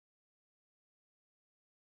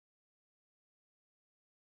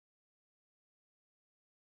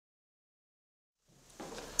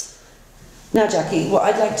Now, Jackie, what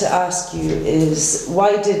I'd like to ask you is,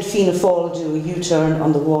 why did Fianna Fail do a U-turn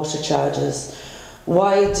on the water charges?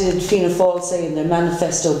 Why did Fianna Fail say in their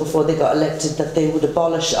manifesto before they got elected that they would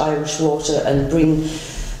abolish Irish Water and bring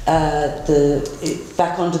it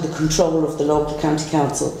back under the control of the local county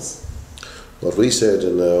councils? What we said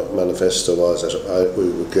in the manifesto was that we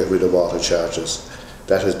would get rid of water charges.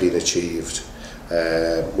 That has been achieved.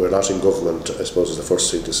 We're not in government, I suppose, is the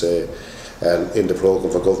first thing to say. And in the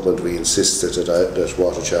programme for government, we insisted that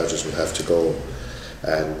water charges would have to go.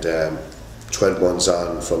 And 12 months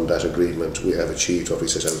on from that agreement, we have achieved what we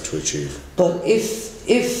set out to achieve. But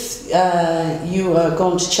if you are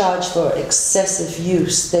going to charge for excessive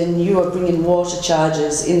use, then you are bringing water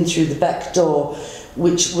charges in through the back door,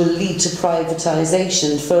 which will lead to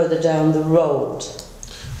privatisation further down the road.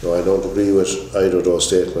 No, I don't agree with either of those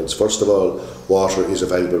statements. First of all, water is a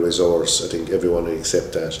valuable resource. I think everyone will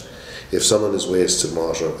accept that. If someone is wasting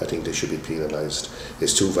water, I think they should be penalised.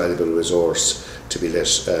 It's too valuable a resource to be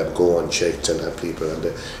let go unchecked and have people.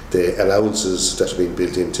 And the allowances that have been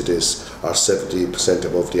built into this are 70%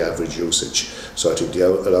 above the average usage. So I think the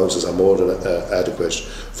allowances are more than adequate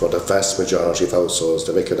for the vast majority of households.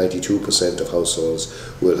 They make 92% of households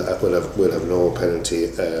will have no penalty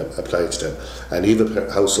applied to them. And even if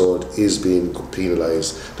a household is being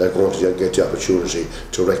penalised, they're going to get the opportunity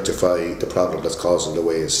to rectify the problem that's causing the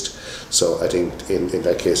waste. So I think in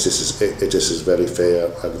that case, this is very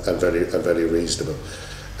fair and very reasonable.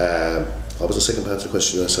 What was the second part of the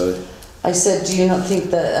question? Sorry. I said, do you not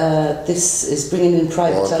think that this is bringing in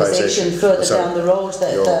privatisation further down the road?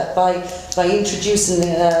 That by introducing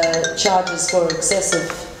charges for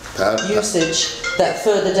excessive usage, that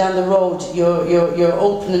further down the road you're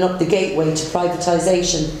opening up the gateway to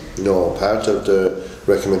privatisation? No, part of the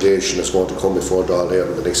recommendation that's going to come before Dáil Éireann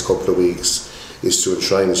in the next couple of weeks is to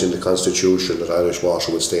enshrine it in the Constitution that Irish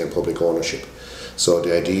Water will stay in public ownership. So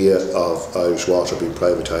the idea of Irish Water being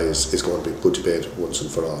privatised is going to be put to bed once and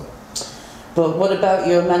for all. But what about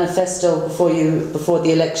your manifesto before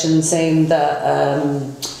the election, saying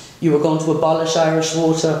that you were going to abolish Irish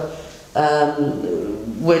Water?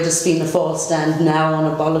 Where does Fianna Fail stand now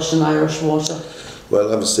on abolishing Irish Water?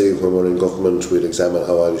 Well, obviously when we're in government we'll examine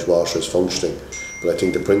how Irish Water is functioning. But I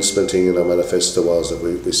think the principal thing in our manifesto was that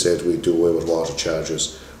we said we'd do away with water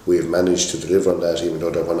charges. We have managed to deliver on that, even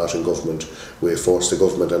though that we're not in government. We have forced the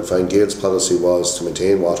government, and Fine Gael's policy was to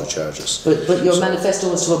maintain water charges. But your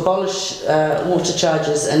manifesto was to abolish water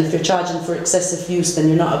charges, and if you're charging for excessive use, then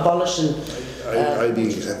you're not abolishing. I'd be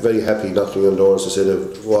very happy knocking on doors to say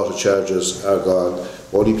that water charges are gone.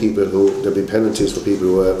 There'll be penalties for people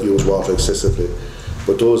who use water excessively.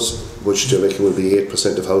 But those which they reckon will be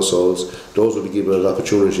 8% of households, those will be given an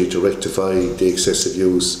opportunity to rectify the excessive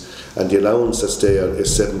use. And the allowance that's there is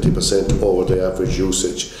 70% over the average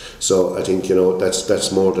usage. So I think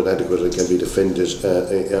that's more than adequate and can be defended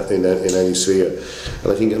in any sphere.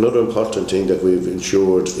 And I think another important thing that we've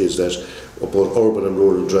ensured is that both urban and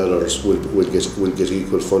rural dwellers will get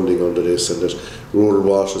equal funding under this, and that rural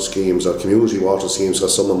water schemes or community water schemes,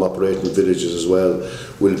 because some of them operate in villages as well,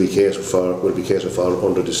 will be catered for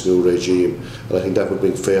under this new regime. And I think that would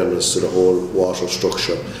bring fairness to the whole water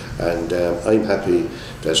structure. And I'm happy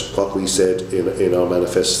that what we said in our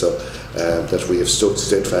manifesto that we have stood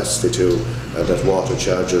steadfastly to, and that water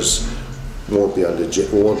charges won't be.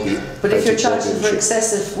 But if you're charging for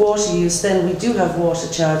excessive water use, then we do have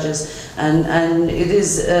water charges, and it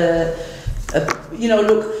is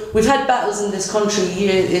look, we've had battles in this country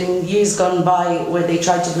in years gone by where they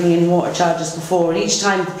tried to bring in water charges before, and each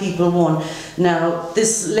time the people won. Now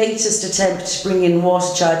this latest attempt to bring in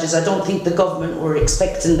water charges, I don't think the government were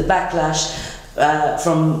expecting the backlash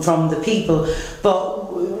from the people, but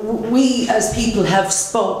we as people have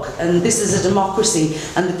spoke, and this is a democracy,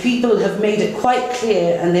 and the people have made it quite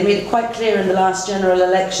clear, and they made it quite clear in the last general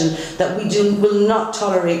election, that we will not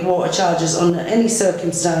tolerate water charges under any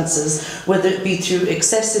circumstances, whether it be through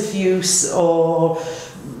excessive use or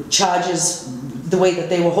charges the way that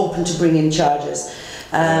they were hoping to bring in charges.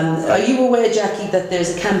 Are you aware, Jackie, that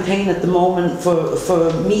there's a campaign at the moment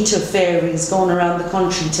for meter fairies going around the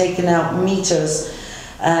country taking out meters?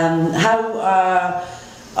 How are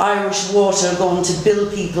Irish Water going to bill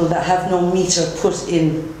people that have no meter put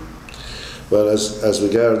in? Well, as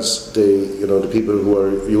regards the people who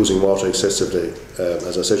are using water excessively,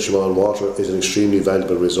 as I said, Siobhan, water is an extremely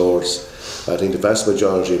valuable resource. I think the vast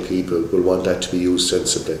majority of people will want that to be used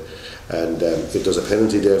sensibly. And if there's a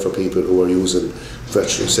penalty there for people who are using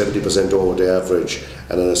virtually 70% over the average,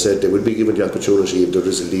 and as I said, they will be given the opportunity if there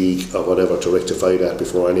is a leak or whatever to rectify that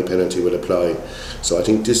before any penalty will apply. So I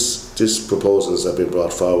think this these proposals that have been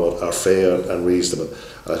brought forward are fair and reasonable.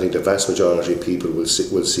 And I think the vast majority of people will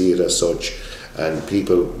see it as such, and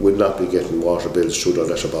people will not be getting water bills through their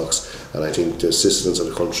letterbox. And I think the citizens of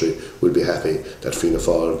the country will be happy that Fianna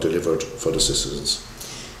Fail delivered for the citizens.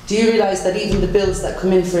 Do you realise that even the bills that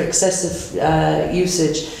come in for excessive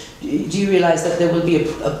usage, do you realise that there will be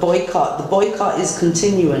a boycott? The boycott is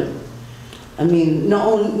continuing. I mean, not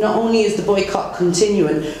only is the boycott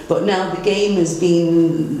continuing, but now the game is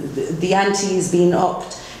the ante is being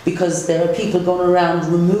upped, because there are people going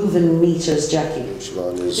around removing meters, Jackie.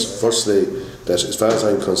 Siobhan, is firstly that as far as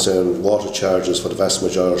I'm concerned, water charges for the vast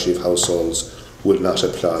majority of households will not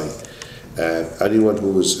apply. Anyone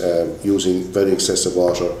who is using very excessive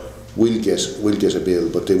water will get a bill,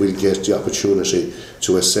 but they will get the opportunity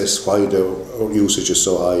to assess why their usage is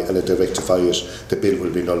so high, and if they rectify it, the bill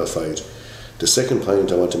will be nullified. The second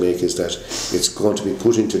point I want to make is that it's going to be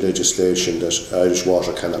put into legislation that Irish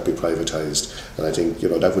water cannot be privatised, and I think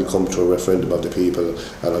that will come to a referendum of the people,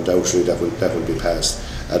 and undoubtedly that will be passed.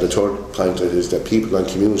 And the third point is that people on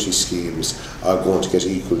community schemes are going to get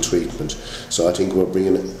equal treatment. So I think we're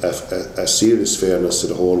bringing a serious fairness to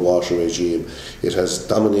the whole water regime. It has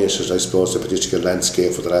dominated, I suppose, the political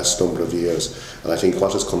landscape for the last number of years, and I think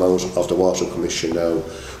what has come out of the Water Commission now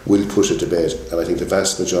will put it to bed, and I think the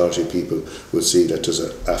vast majority of people will see that there's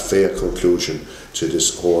a fair conclusion to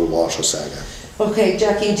this whole water saga. Okay,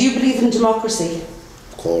 Jackie, do you believe in democracy?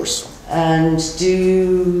 Of course. And do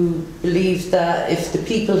you believe that if the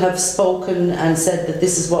people have spoken and said that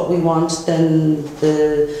this is what we want, then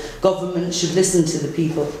the government should listen to the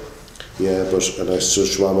people? Yeah, but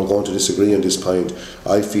we're going to disagree on this point.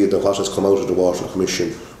 I feel that what has come out of the Water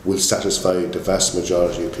Commission will satisfy the vast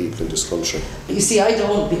majority of people in this country. You see, I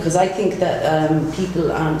don't, because I think that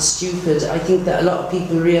people aren't stupid. I think that a lot of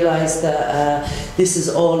people realise that this is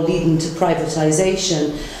all leading to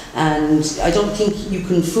privatisation, and I don't think you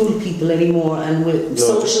can fool people anymore. And with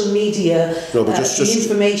social media, the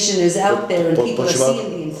information is out there, and people are seeing the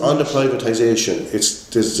information. On the privatisation,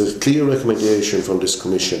 there's a clear recommendation from this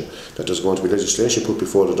Commission that there's going to be legislation put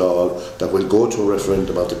before the Dáil that will go to a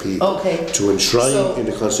referendum of the people to enshrine in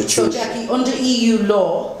the Constitution. So, Jackie, under EU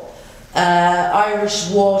law, Irish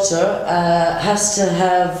water has to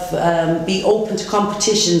have be open to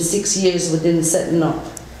competition 6 years within setting up.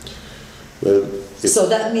 Well, so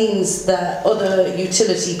that means that other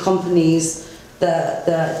utility companies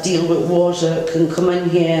that deal with water can come in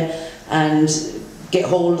here and get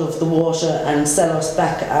hold of the water and sell us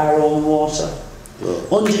back our own water.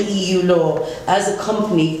 Under EU law, as a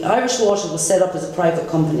company, Irish Water was set up as a private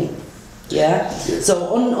company. Yes.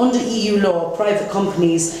 So under EU law, private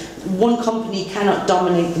companies, one company cannot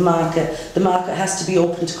dominate the market. The market has to be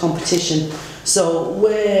open to competition. So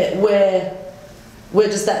where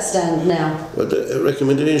does that stand now? Well, the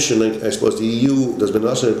recommendation, I suppose the EU, there's been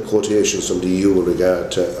lots of quotations from the EU in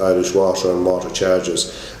regard to Irish water and water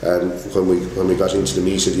charges, and when we got into the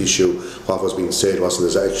meat of the issue, what was being said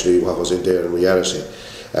wasn't actually what was in there in reality.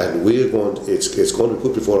 And it's going to be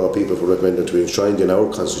put before our people for referendum to be enshrined in our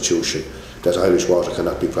constitution that Irish water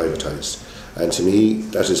cannot be privatised. And to me,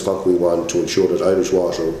 that is what we want, to ensure that Irish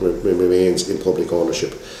water remains in public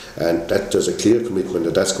ownership. And that there's a clear commitment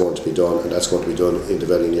that that's going to be done, and that's going to be done in the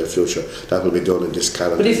very near future. That will be done in this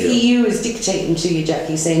calendar year. But if EU is dictating to you,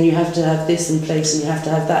 Jackie, saying you have to have this in place and you have to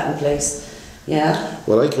have that in place,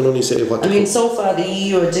 well, I can only say what... I mean, so far the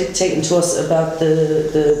EU are dictating to us about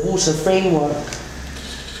the water framework.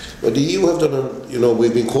 Well, the EU have done,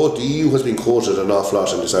 the EU has been quoted an awful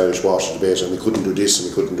lot in this Irish water debate, and we couldn't do this and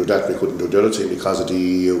we couldn't do that, we couldn't do the other thing because of the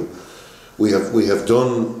EU. We have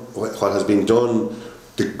done what has been done.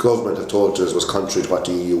 The government have told us was contrary to what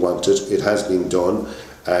the EU wanted. It has been done,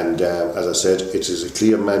 and as I said, it is a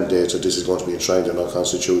clear mandate that this is going to be enshrined in our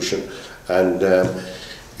constitution. And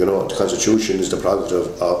the constitution is the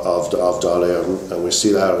prerogative of Dáil Éireann, and we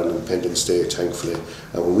still are an independent state, thankfully.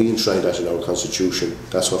 And when we enshrine that in our constitution,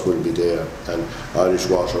 that's what will be there. And Irish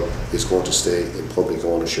water is going to stay in public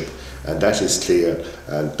ownership. And that is clear,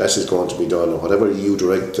 and that is going to be done. And whatever EU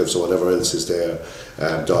directives or whatever else is there,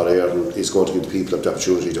 Dáil Éireann is going to give the people the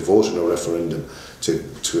opportunity to vote in a referendum to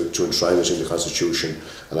enshrine it in the Constitution.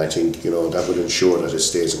 And I think that will ensure that it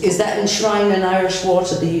stays in. Is that enshrining Irish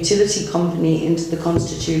Water, the utility company, into the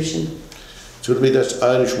Constitution? So it will be that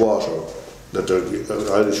Irish water, the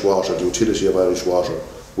utility of Irish water,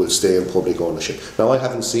 will stay in public ownership. Now, I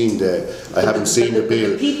haven't seen the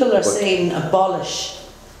bill. The people are saying abolish.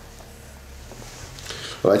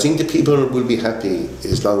 Well, I think the people will be happy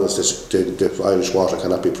as long as the Irish water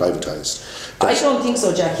cannot be privatised. I don't think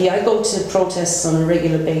so, Jackie. I go to protests on a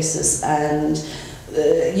regular basis, and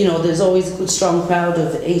you know, there's always a good strong crowd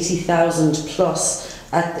of 80,000 plus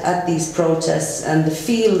at these protests, and the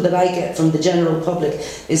feel that I get from the general public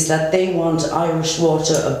is that they want Irish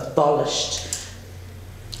water abolished.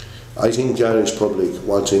 I think the Irish public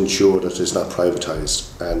want to ensure that it's not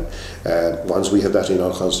privatised, and once we have that in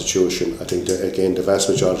our constitution, I think that again the vast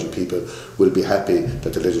majority of people will be happy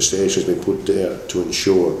that the legislation has been put there to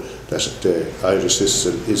ensure that the Irish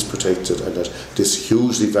citizen is protected and that this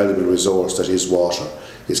hugely valuable resource that is water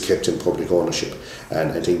is kept in public ownership.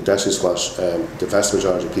 And I think that is what the vast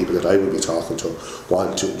majority of people that I will be talking to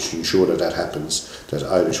want to ensure that that happens, that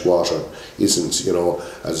Irish water isn't, you know,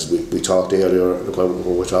 as we talked earlier,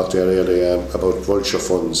 when we talked earlier about vulture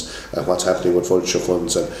funds and what's happening with vulture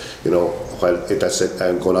funds, and you know, while that's it,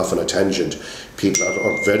 going off on a tangent, people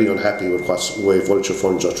are very unhappy with the way vulture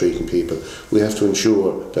funds are treating people. We have to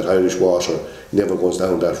ensure that Irish water never goes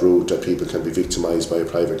down that route, that people can be victimised by a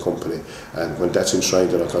private company, and when that's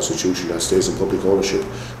enshrined in our constitution and stays in public ownership,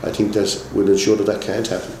 I think that will ensure that that can't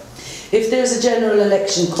happen. If there's a general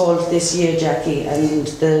election called this year, Jackie, and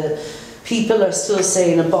the people are still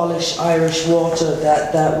saying abolish Irish water,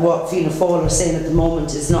 that what Fianna Fail are saying at the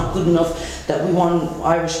moment is not good enough, that we want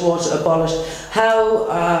Irish water abolished, how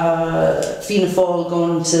are Fianna Fail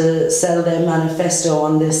going to sell their manifesto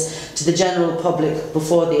on this to the general public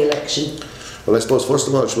before the election? Well, I suppose first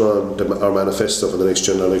of all, Siobhan, our manifesto for the next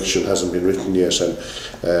general election hasn't been written yet, and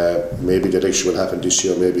maybe the election will happen this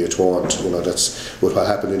year, maybe it won't. You know, that's what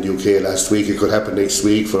happened in the UK last week. It could happen next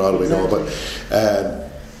week for all we know. But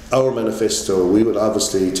our manifesto, we will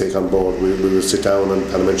obviously take on board. We will sit down on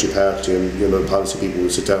parliamentary party, and you know, policy people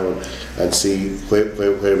will sit down and see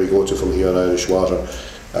where we go to from here on Irish water.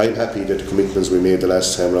 I'm happy that the commitments we made the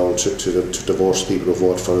last time round to divorce people who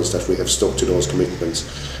vote for us, that we have stuck to those commitments,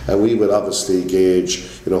 and we will obviously gauge,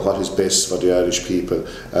 you know, what is best for the Irish people,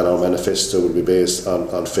 and our manifesto will be based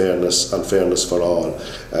on fairness for all.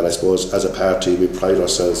 And I suppose as a party we pride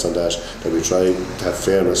ourselves on that we try to have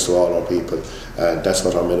fairness to all our people, and that's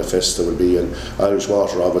what our manifesto will be. And Irish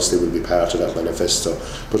water obviously will be part of that manifesto,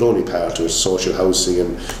 but only part of it. Social housing,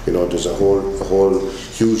 and you know, there's a whole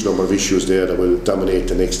huge number of issues there that will dominate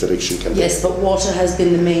the next election campaign. Yes, but water has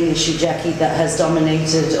been the main issue, Jackie, that has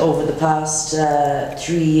dominated over the past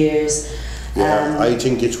 3 years. Yeah, I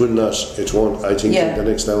think it will not. It won't. I think in the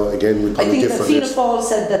next now again we'll probably differ. I think that Fianna Fail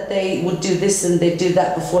said that they would do this and they'd do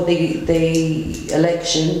that before the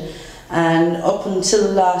election, and up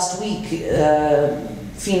until last week,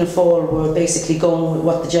 Fianna Fail were basically going with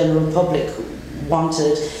what the general public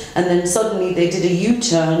wanted, and then suddenly they did a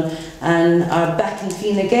U-turn and are backing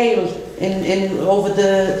Fine Gael in over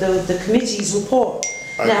the committee's report.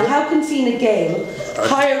 Now, how can Fine Gael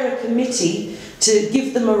hire a committee to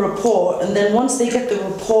give them a report, and then once they get the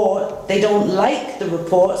report, they don't like the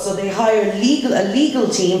report, so they hire a legal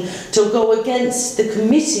team to go against the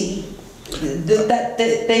committee that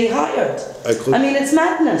they hired? I mean, it's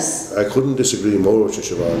madness. I couldn't disagree more with you,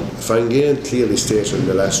 Siobhan. Fine Gael clearly stated in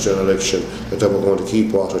the last general election that they were going to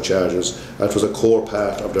keep water charges. That was a core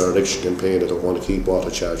part of their election campaign, that they were going to keep water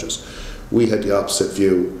charges. We had the opposite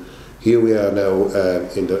view. Here we are now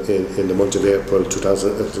in the month of April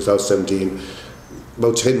 2017,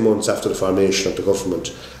 about 10 months after the formation of the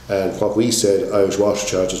government, and what we said Irish water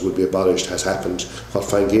charges would be abolished has happened. What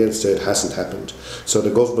Fine Gael said hasn't happened. So the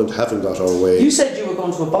government haven't got our way. You said you were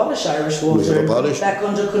going to abolish Irish water and put it back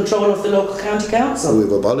under control of the local county council.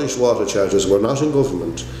 We've abolished water charges. We're not in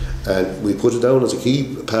government, and we put it down as a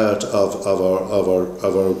key part of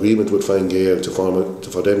our agreement with Fine Gael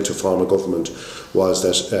for them to form a government, was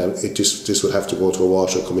that this would have to go to a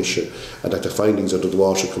water commission, and that the findings of the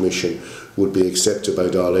water commission would be accepted by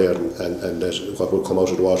Dáil Éireann, and that what would come out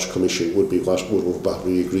of the water commission would be what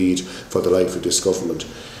we agreed for the life of this government.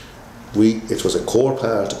 It was a core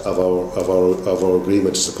part of our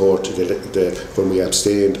agreement to support when we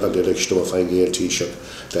abstained on the election of a Fine Gael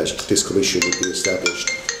Taoiseach, that this commission would be established.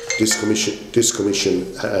 This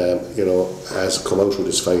commission, you know, has come out with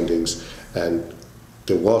its findings, and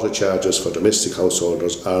the water charges for domestic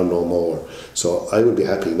householders are no more. So I would be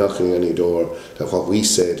happy knocking on any door that what we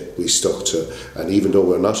said we stuck to, and even though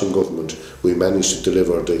we're not in government, we managed to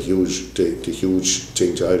deliver the huge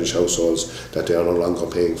thing to Irish households, that they are no longer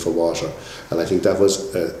paying for water. And I think that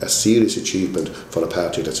was a serious achievement for a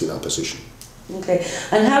party that's in opposition. Okay,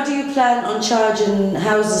 and how do you plan on charging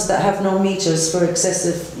houses that have no meters for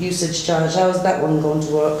excessive usage charge? How is that one going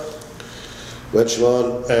to work? Well,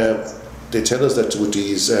 Siobhan, they tell us that with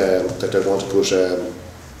these that they want to put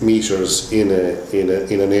meters in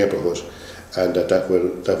a neighbourhood, and they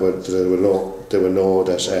will know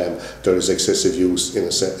that there is excessive use in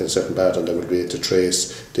a certain part, and they will be able to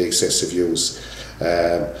trace the excessive use.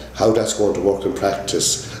 How that's going to work in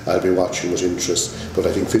practice, I'll be watching with interest. But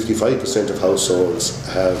I think 55% of households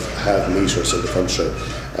have meters in the country,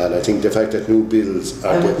 and I think the fact that new bills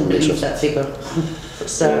are I wouldn't believe meters, that figure, for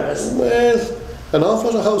starters. well, an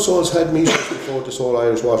awful lot of households had meters before this whole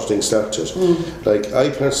Irish water thing started. Like, I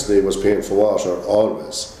personally was paying for water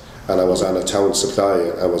always, and I was on a town supply,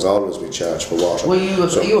 and I was always being charged for water. Were you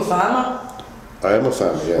a farmer? I am a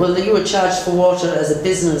farmer, yeah. Well, you were charged for water as a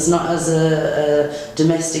business, not as a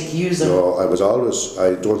domestic user. No, I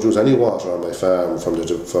don't use any water on my farm from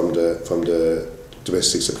the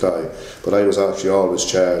domestic supply, but I was actually always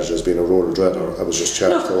charged as being a rural dweller. I was just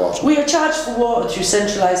charged for water. We are charged for water through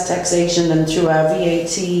centralised taxation and through our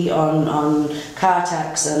VAT on car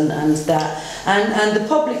tax and that. And the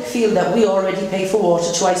public feel that we already pay for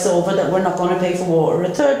water twice over, that we're not going to pay for water a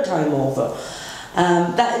third time over.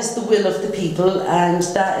 That is the will of the people, and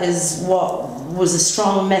that is what was a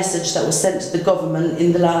strong message that was sent to the government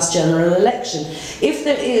in the last general election. If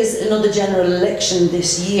there is another general election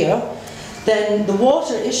this year, then the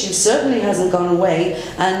water issue certainly hasn't gone away,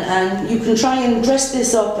 and you can try and dress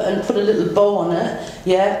this up and put a little bow on it,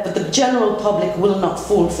 yeah, but the general public will not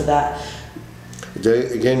fall for that.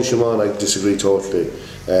 Again, Siobhan, I disagree totally.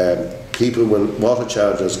 People, when water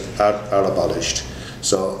charges are abolished,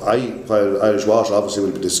 so while Irish Water obviously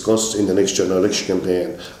will be discussed in the next general election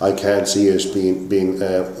campaign, I can't see it being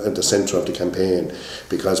at the centre of the campaign,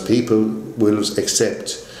 because people will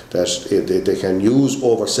accept that they can use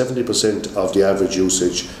over 70% of the average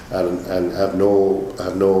usage and have no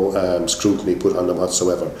scrutiny put on them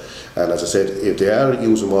whatsoever. And as I said, if they are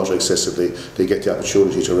using water excessively, they get the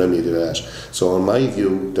opportunity to remedy that. So in my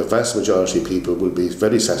view, the vast majority of people will be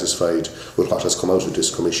very satisfied with what has come out of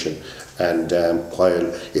this commission. And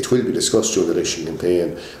while it will be discussed during the election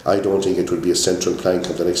campaign, I don't think it will be a central plank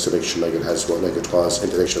of the next election like it was in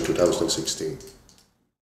the election of 2016.